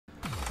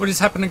What is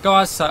happening,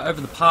 guys? So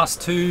over the past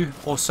 2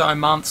 or so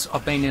months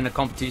I've been in a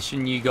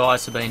competition. You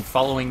guys have been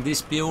following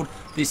this build.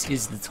 This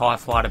is the TIE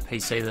Fighter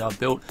PC that I've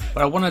built,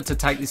 but I wanted to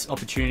take this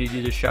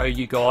opportunity to show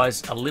you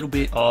guys a little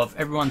bit of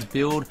everyone's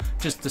build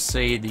just to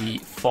see the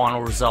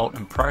final result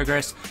and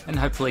progress, and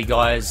hopefully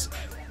guys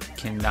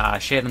can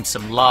share them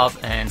some love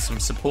and some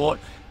support.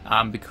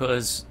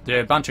 Because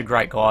they're a bunch of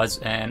great guys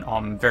and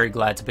I'm very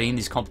glad to be in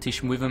this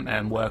competition with them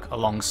and work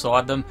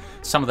alongside them.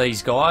 Some of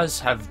these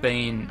guys have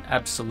been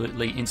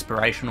absolutely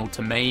inspirational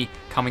to me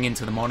coming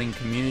into the modding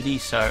community,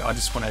 so I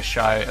just want to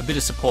show a bit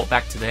of support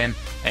back to them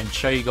and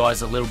show you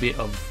guys a little bit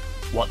of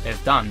what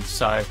they've done.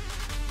 So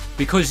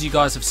because you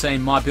guys have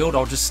seen my build,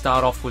 I'll just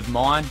start off with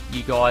mine.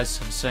 You guys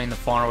have seen the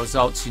final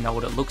results, you know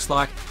what it looks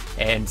like,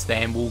 and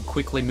then we'll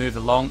quickly move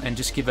along and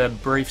just give a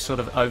brief sort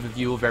of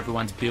overview of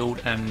everyone's build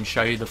and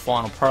show you the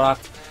final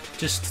product,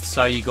 just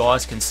so you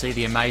guys can see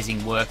the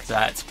amazing work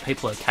that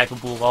people are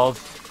capable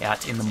of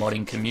out in the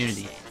modding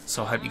community.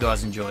 So I hope you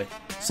guys enjoy.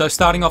 So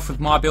starting off with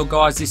my build,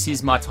 guys, this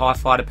is my TIE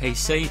Fighter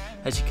PC.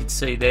 As you can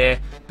see there,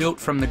 built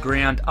from the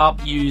ground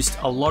up, used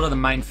a lot of the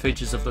main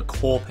features of the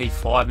Core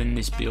P5 in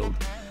this build.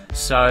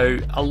 So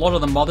a lot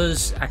of the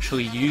modders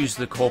actually use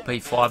the Core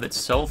P5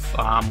 itself,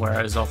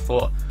 whereas I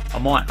thought I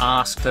might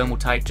ask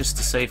Thermaltake just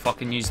to see if I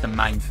can use the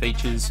main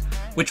features,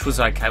 which was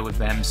okay with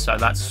them, so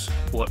that's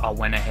what I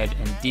went ahead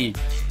and did.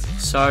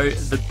 So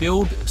the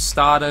build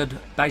started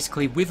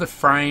basically with a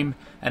frame,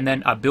 and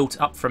then I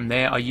built up from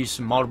there. I used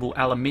some moldable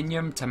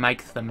aluminium to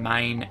make the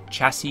main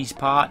chassis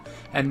part,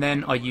 and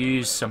then I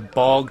used some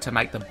bog to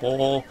make the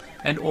ball,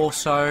 and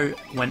also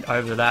went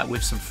over that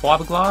with some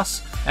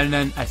fiberglass, and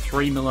then a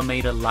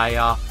 3mm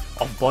layer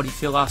of body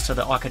filler so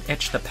that I could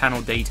etch the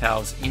panel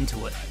details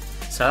into it.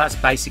 So that's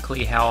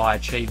basically how I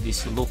achieved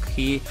this look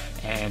here,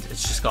 and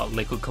it's just got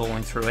liquid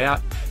cooling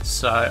throughout.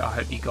 So I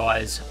hope you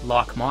guys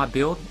like my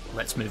build.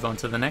 Let's move on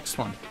to the next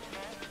one.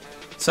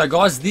 So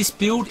guys, this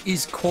build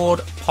is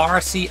called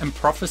Piracy and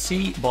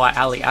Prophecy by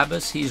Ali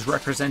Abbas. He is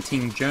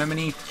representing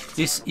Germany.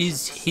 This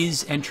is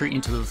his entry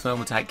into the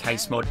Thermaltake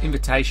Case Mod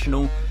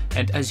Invitational,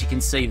 and as you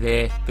can see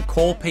there, the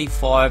Core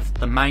P5,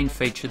 the main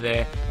feature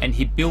there, and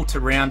he built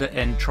around it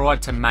and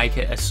tried to make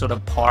it a sort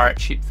of pirate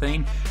ship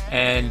theme,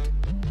 and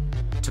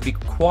to be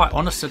quite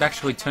honest, it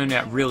actually turned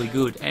out really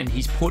good, and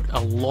he's put a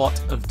lot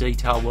of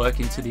detail work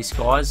into this,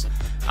 guys.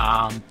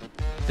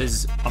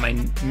 There's, I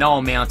mean, no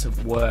amount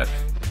of work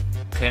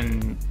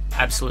can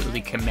absolutely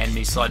commend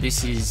this. Like,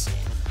 this is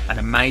an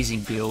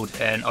amazing build,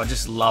 and I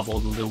just love all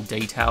the little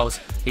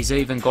details. He's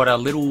even got a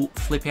little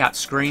flip out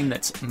screen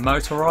that's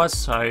motorized,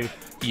 so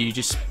you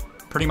just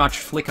pretty much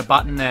flick a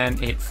button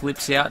and it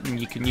flips out, and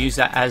you can use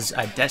that as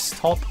a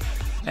desktop.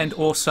 And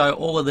also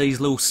all of these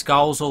little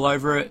skulls all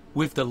over it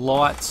with the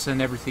lights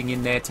and everything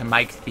in there to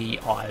make the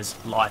eyes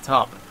light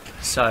up.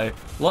 So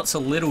lots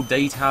of little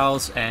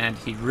details, and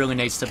he really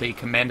needs to be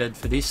commended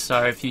for this.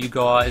 So if you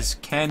guys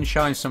can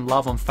show him some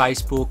love on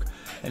Facebook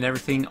and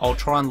everything, I'll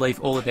try and leave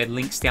all of their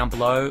links down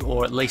below,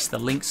 or at least the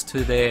links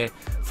to their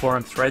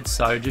forum threads,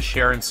 so just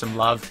share him some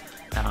love.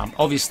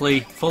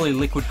 Obviously fully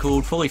liquid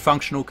cooled, fully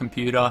functional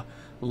computer,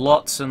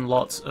 lots and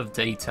lots of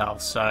detail.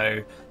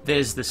 So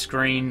there's the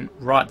screen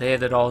right there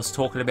that I was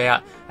talking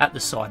about at the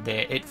side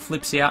there. It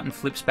flips out and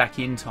flips back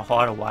in to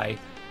hide away.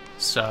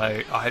 So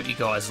I hope you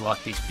guys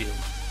like this build.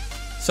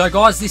 So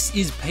guys, this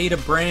is Peter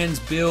Brand's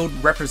build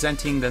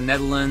representing the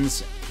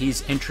Netherlands,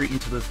 his entry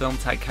into the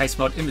Thermaltake Case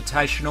Mod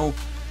Invitational.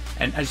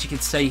 And as you can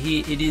see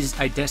here, it is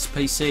a desk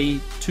PC,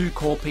 2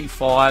 Core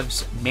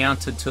P5s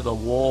mounted to the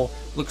wall.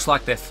 Looks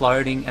like they're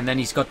floating, and then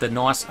he's got the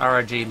nice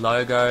ROG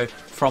logo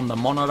from the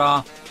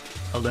monitor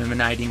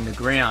illuminating the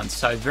ground.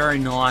 So very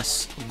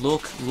nice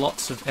look,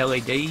 lots of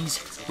LEDs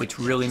which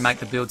really make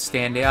the build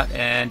stand out,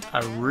 and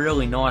a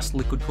really nice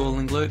liquid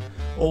cooling loop.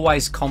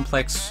 Always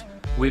complex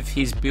with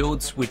his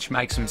builds, which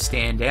makes them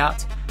stand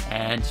out,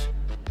 and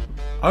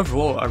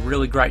overall a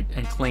really great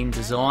and clean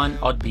design.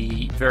 I'd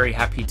be very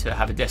happy to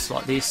have a desk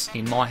like this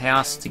in my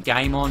house to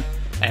game on,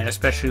 and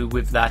especially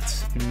with that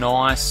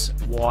nice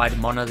wide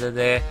monitor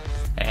there.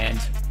 And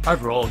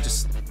overall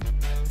just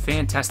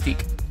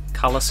fantastic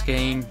color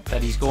scheme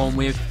that he's gone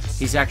with.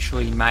 He's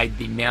actually made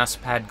the mouse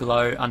pad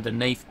glow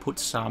underneath, put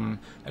some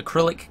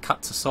acrylic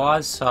cut to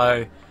size,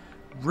 so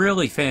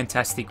really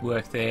fantastic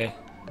work there.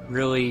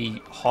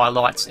 Really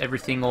highlights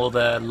everything, all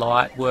the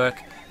light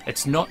work.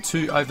 It's not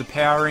too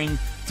overpowering,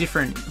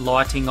 different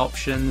lighting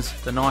options,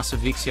 the nice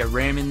Avixia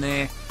RAM in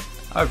there.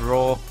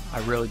 Overall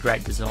a really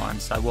great design,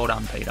 so well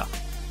done, Peter.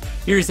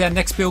 Here is our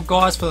next build,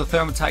 guys, for the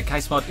Thermaltake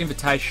Case Mod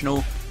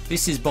Invitational.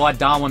 This is by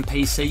Darwin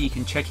PC. You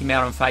can check him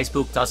out on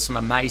Facebook, does some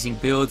amazing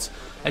builds.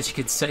 As you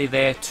can see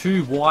there,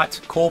 2 white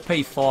Core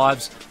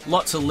P5s,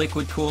 lots of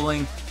liquid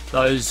cooling,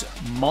 those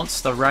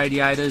monster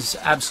radiators,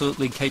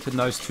 absolutely keeping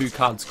those 2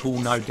 cards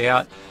cool, no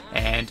doubt.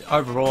 And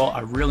overall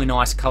a really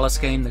nice color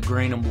scheme, the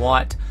green and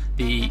white.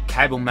 The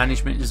cable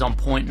management is on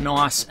point,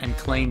 nice and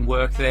clean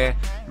work there.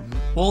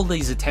 All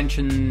these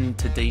attention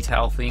to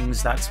detail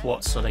things, that's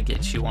what sort of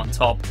gets you on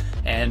top.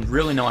 And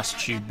really nice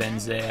tube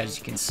bends there, as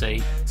you can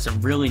see.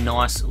 Some really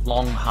nice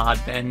long hard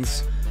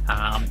bends.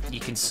 You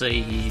can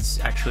see he's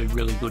actually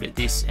really good at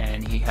this,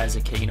 and he has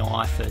a keen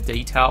eye for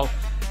detail,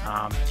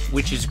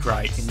 which is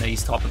great in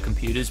these type of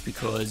computers,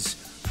 because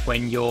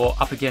when you're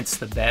up against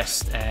the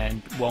best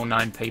and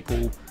well-known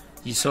people,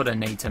 you sort of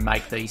need to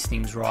make these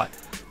things right.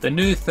 The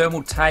new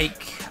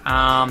Thermaltake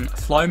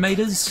flow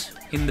meters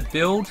in the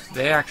build,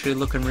 they're actually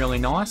looking really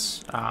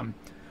nice.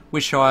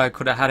 Wish I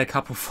could have had a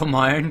couple for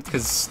my own,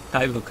 because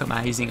they look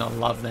amazing. I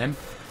love them.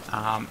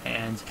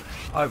 And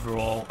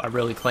overall, a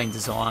really clean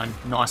design,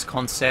 nice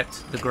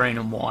concept. The green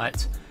and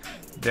white,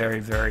 very,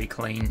 very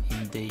clean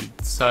indeed.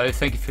 So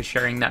thank you for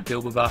sharing that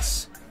build with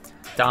us,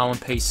 Darwin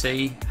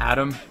PC,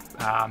 Adam.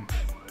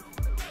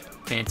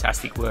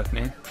 Fantastic work,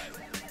 man.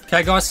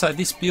 Okay guys, so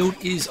this build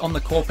is on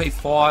the Core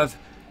P5.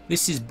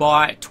 This is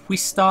by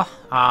Twister,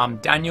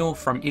 Daniel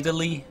from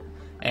Italy,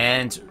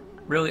 and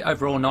really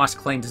overall nice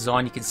clean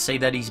design. You can see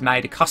that he's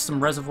made a custom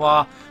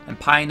reservoir and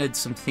painted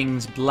some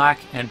things black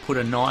and put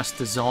a nice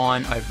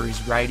design over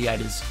his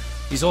radiators.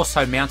 He's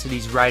also mounted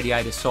his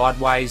radiator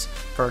sideways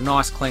for a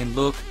nice clean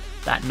look,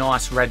 that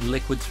nice red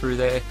liquid through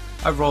there.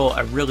 Overall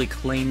a really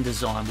clean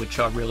design, which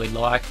I really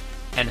like,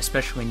 and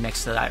especially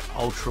next to that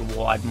ultra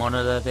wide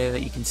monitor there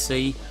that you can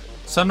see.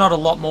 So not a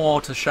lot more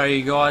to show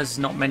you guys,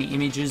 not many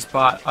images,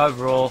 but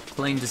overall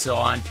clean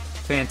design,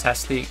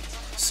 fantastic,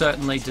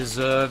 certainly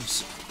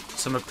deserves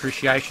some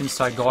appreciation.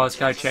 So guys,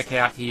 go check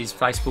out his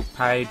Facebook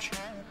page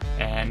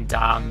and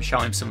show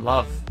him some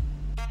love.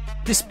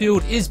 This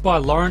build is by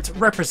Laurent,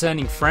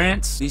 representing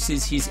France. This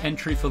is his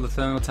entry for the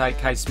Thermaltake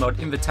Case Mod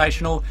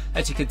Invitational.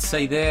 As you can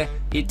see there,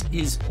 it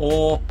is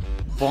all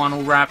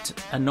vinyl wrapped,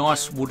 a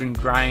nice wooden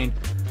grain.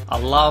 I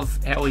love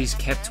how he's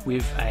kept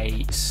with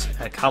a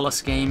colour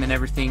scheme and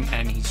everything,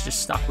 and he's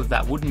just stuck with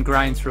that wooden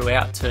grain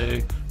throughout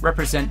to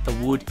represent the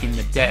wood in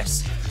the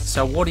desk.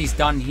 So what he's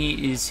done here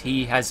is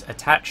he has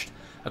attached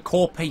a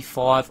Core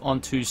P5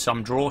 onto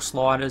some drawer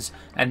sliders,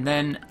 and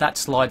then that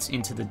slides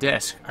into the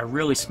desk. A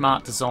really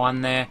smart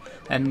design there.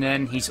 And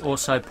then he's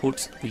also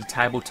put the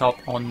tabletop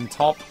on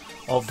top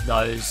of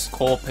those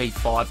Core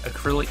P5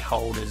 acrylic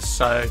holders.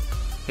 So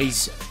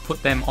he's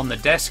put them on the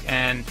desk,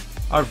 and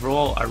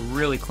overall a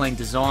really clean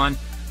design.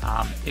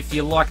 If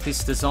you like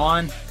this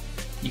design,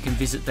 you can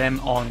visit them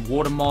on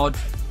WaterMod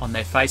on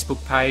their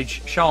Facebook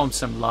page, show them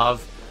some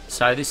love.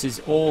 So this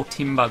is all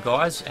timber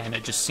guys, and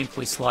it just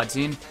simply slides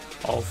in.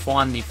 I'll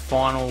find the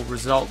final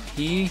result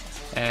here,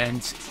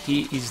 and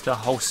here is the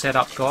whole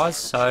setup guys.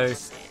 So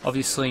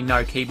obviously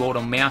no keyboard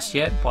or mouse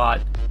yet,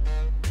 but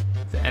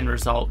the end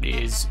result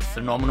is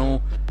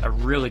phenomenal. A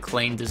really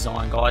clean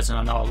design guys, and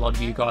I know a lot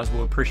of you guys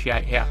will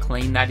appreciate how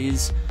clean that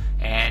is.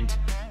 And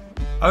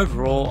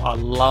overall, I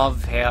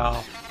love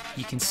how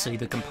you can see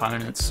the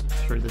components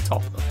through the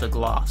top of the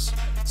glass.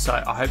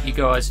 So I hope you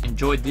guys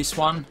enjoyed this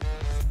one.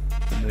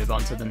 We'll move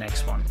on to the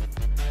next one.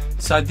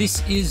 So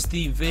this is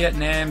the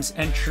Vietnam's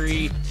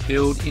entry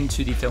build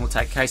into the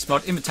Thermaltake Case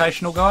Mod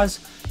Invitational guys.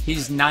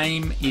 His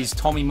name is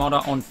Tommy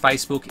Modder on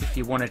Facebook if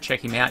you want to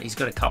check him out. He's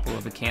got a couple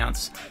of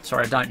accounts.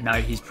 Sorry, I don't know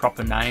his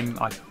proper name.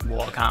 I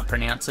can't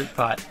pronounce it,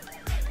 but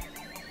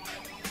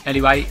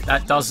anyway,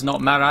 that does not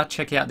matter.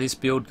 Check out this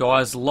build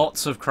guys.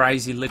 Lots of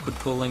crazy liquid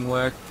cooling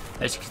work.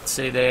 As you can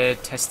see there,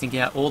 testing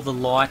out all the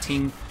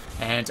lighting,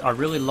 and I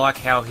really like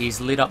how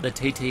he's lit up the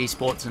TTE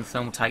Sports and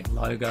Thermaltake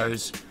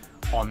logos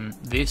on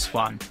this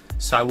one.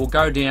 So we'll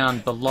go down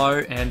below,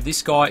 and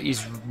this guy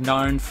is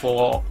known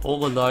for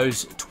all of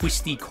those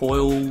twisty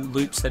coil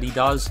loops that he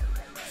does.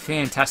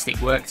 Fantastic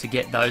work to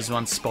get those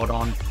ones spot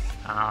on.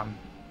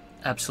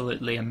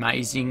 Absolutely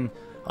amazing.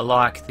 I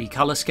like the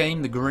colour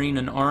scheme, the green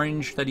and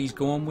orange that he's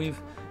gone with,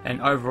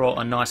 and overall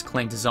a nice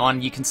clean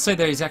design. You can see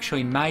that he's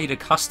actually made a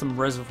custom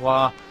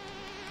reservoir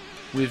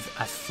with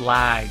a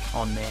flag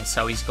on there.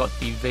 So he's got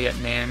the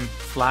Vietnam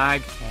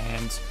flag,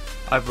 and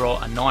overall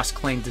a nice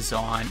clean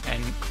design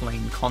and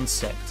clean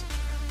concept.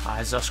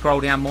 As I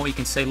scroll down more, you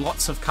can see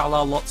lots of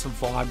colour, lots of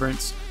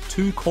vibrance,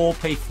 2 Core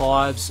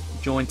P5s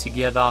joined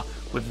together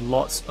with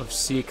lots of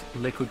sick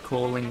liquid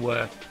cooling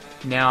work.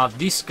 Now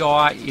this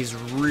guy is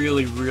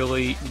really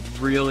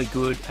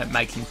good at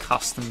making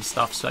custom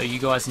stuff, so you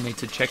guys need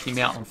to check him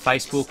out on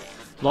Facebook.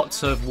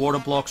 Lots of water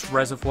blocks,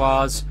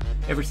 reservoirs,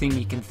 everything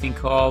you can think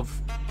of.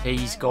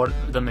 He's got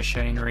the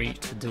machinery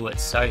to do it.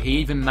 So he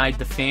even made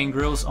the fan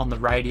grills on the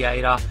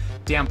radiator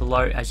down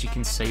below, as you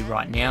can see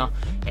right now,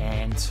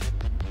 and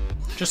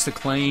just a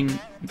clean,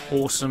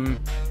 awesome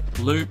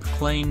loop,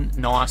 clean,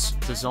 nice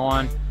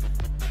design.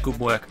 Good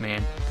work,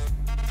 man.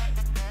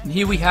 And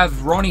here we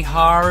have Ronnie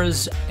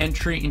Hara's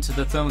entry into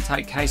the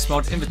Thermaltake Case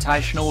Mod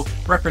Invitational,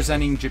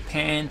 representing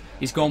Japan.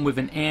 He's gone with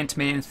an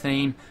Ant-Man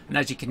theme, and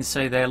as you can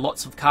see there,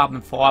 lots of carbon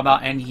fibre,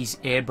 and he's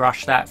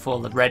airbrushed that for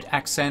the red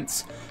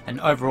accents,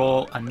 and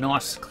overall a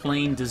nice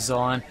clean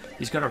design.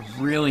 He's got a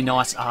really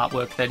nice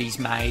artwork that he's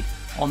made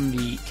on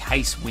the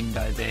case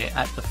window there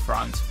at the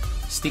front,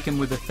 sticking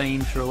with the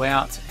theme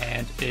throughout,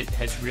 and it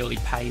has really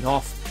paid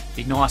off.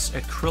 The nice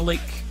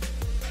acrylic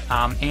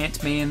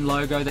Ant-Man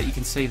logo that you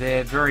can see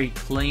there, very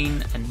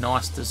clean and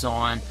nice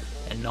design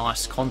and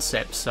nice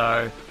concept.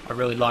 So I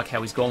really like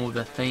how he's gone with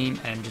the theme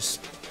and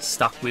just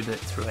stuck with it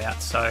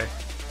throughout. So,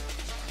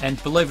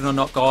 and believe it or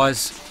not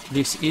guys,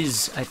 this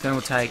is a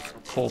Thermaltake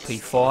Core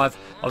P5.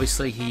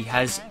 Obviously he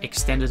has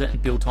extended it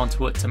and built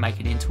onto it to make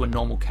it into a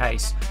normal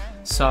case.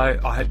 So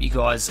I hope you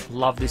guys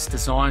love this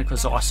design,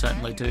 because I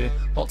certainly do.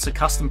 Lots of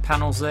custom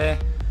panels there,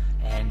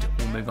 and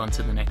we'll move on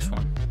to the next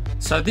one.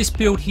 So this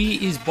build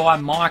here is by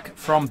Mike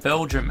from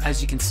Belgium.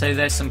 As you can see,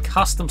 there's some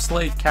custom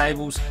sleeve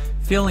cables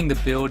filling the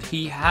build.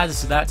 He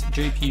has that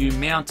GPU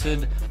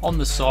mounted on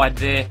the side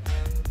there.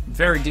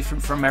 Very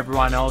different from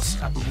everyone else.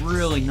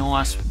 Really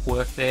nice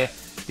work there.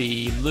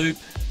 The loop,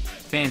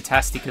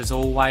 fantastic as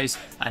always.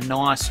 A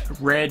nice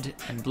red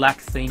and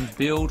black themed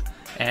build,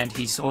 and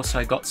he's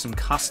also got some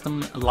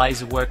custom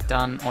laser work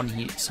done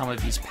on some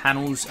of his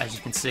panels, as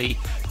you can see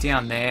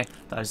down there,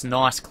 those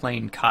nice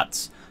clean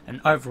cuts, and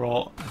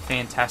overall a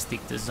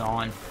fantastic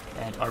design.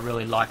 And I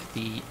really like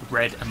the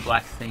red and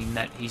black theme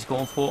that he's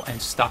gone for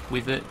and stuck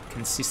with it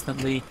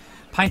consistently.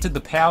 Painted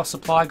the power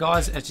supply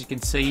guys, as you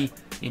can see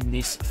in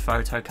this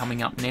photo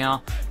coming up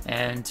now,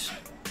 and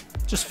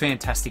just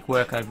fantastic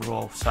work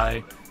overall.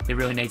 So he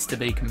really needs to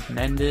be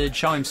commended.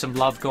 Show him some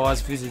love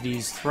guys, visit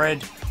his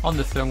thread on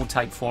the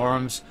Thermaltake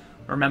forums.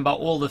 Remember,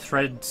 all the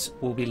threads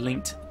will be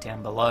linked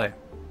down below.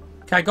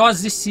 Okay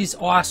guys, this is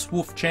Ice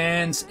Wolf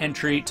Chan's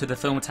entry to the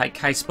Thermaltake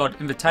K-Spot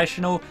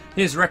Invitational.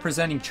 Here's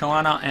representing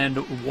China, and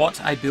what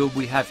a build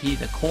we have here.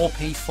 The Core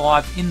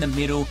P5 in the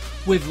middle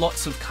with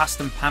lots of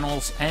custom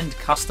panels and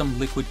custom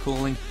liquid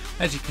cooling.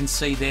 As you can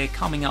see there,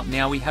 coming up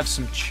now we have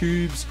some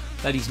tubes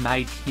that he's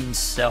made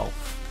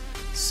himself.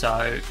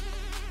 So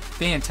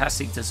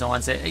fantastic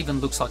designs there. Even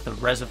looks like the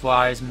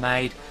reservoir is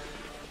made.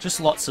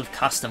 Just lots of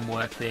custom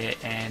work there,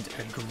 and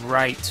a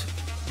great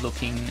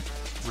looking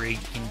rig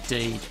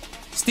indeed.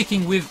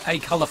 Sticking with a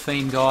colour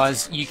theme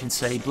guys, you can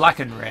see black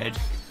and red,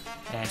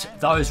 and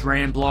those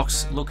RAM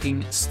blocks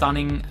looking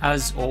stunning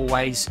as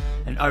always,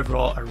 and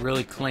overall a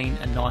really clean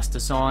and nice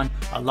design.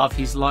 I love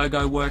his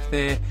logo work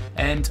there,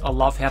 and I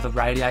love how the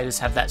radiators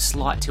have that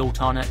slight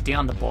tilt on it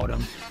down the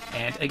bottom,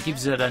 and it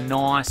gives it a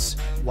nice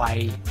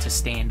way to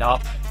stand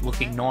up,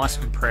 looking nice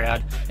and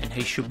proud, and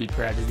he should be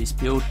proud of this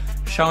build.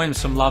 Show him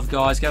some love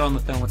guys, get on the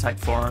Thermaltake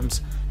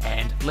forums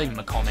and leave him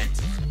a comment.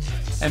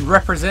 And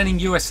representing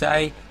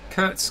USA,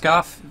 Kurt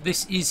Scuff,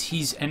 this is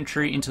his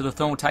entry into the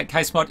Thermaltake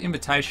K-Spot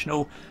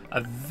Invitational.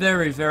 A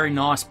very, very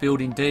nice build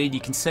indeed. You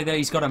can see that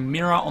he's got a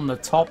mirror on the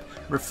top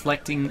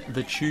reflecting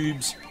the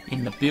tubes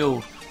in the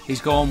build.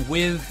 He's gone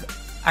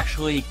with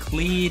actually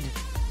cleared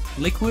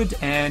liquid,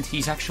 and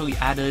he's actually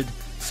added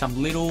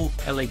some little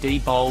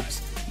LED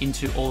bulbs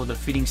into all of the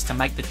fittings to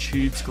make the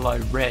tubes glow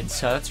red.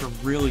 So that's a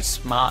really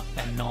smart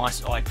and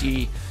nice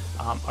idea.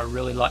 I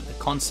really like the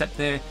concept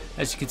there.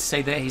 As you can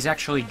see there, he's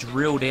actually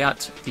drilled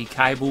out the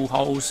cable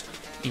holes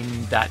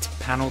in that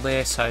panel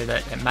there, so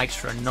that it makes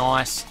for a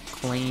nice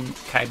clean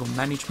cable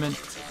management.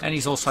 And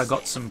he's also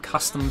got some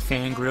custom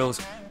fan grills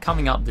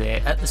coming up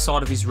there at the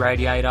side of his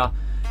radiator,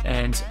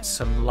 and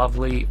some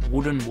lovely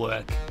wooden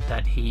work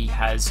that he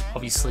has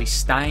obviously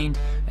stained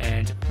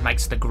and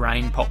makes the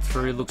grain pop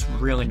through. Looks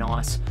really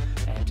nice,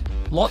 and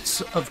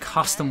lots of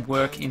custom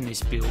work in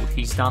this build.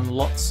 He's done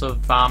lots of,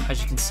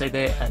 as you can see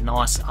there, a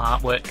nice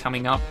artwork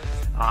coming up.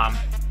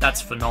 That's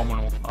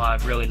phenomenal. I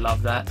really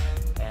love that,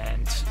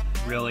 and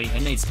really he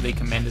needs to be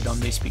commended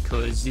on this,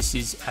 because this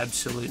is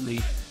absolutely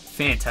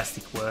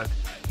fantastic work.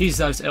 Here's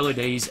those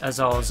LEDs as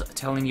I was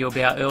telling you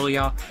about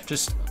earlier,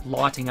 just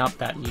lighting up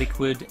that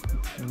liquid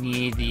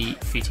near the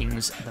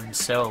fittings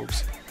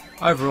themselves.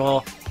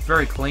 Overall,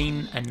 very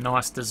clean and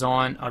nice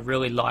design. I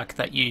really like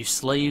that you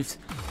sleeved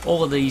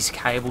all of these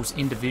cables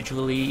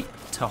individually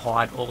to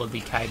hide all of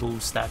the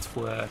cables that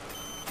were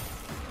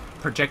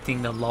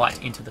projecting the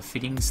light into the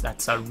fittings.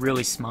 That's a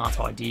really smart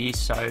idea,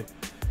 so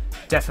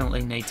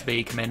definitely need to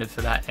be commended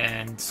for that,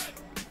 and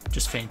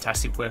just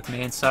fantastic work,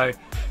 man. So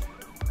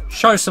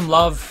show some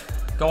love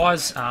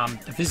guys,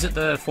 visit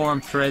the forum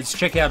threads,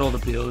 check out all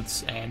the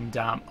builds, and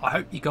I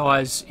hope you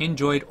guys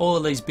enjoyed all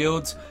of these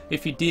builds.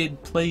 If you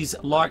did, please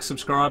like,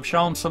 subscribe,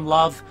 show them some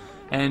love,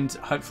 and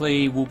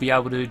hopefully we'll be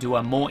able to do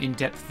a more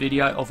in-depth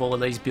video of all of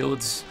these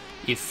builds.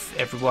 If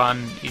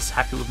everyone is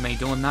happy with me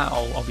doing that,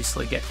 I'll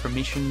obviously get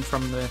permission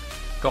from the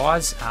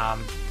guys,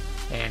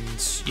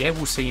 and yeah,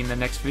 we'll see you in the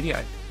next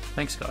video.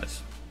 Thanks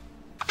guys.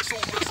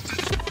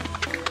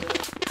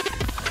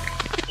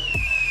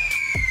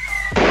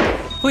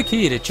 Click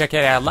here to check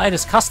out our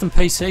latest custom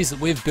PCs that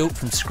we've built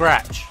from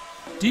scratch.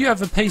 Do you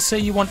have a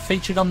PC you want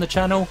featured on the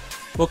channel?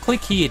 Well,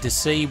 click here to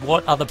see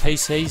what other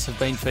PCs have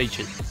been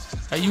featured.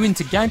 Are you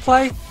into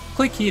gameplay?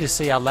 Click here to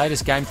see our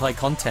latest gameplay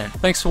content.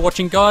 Thanks for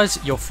watching guys,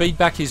 your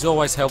feedback is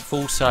always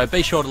helpful, so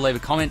be sure to leave a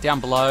comment down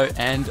below,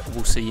 and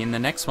we'll see you in the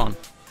next one.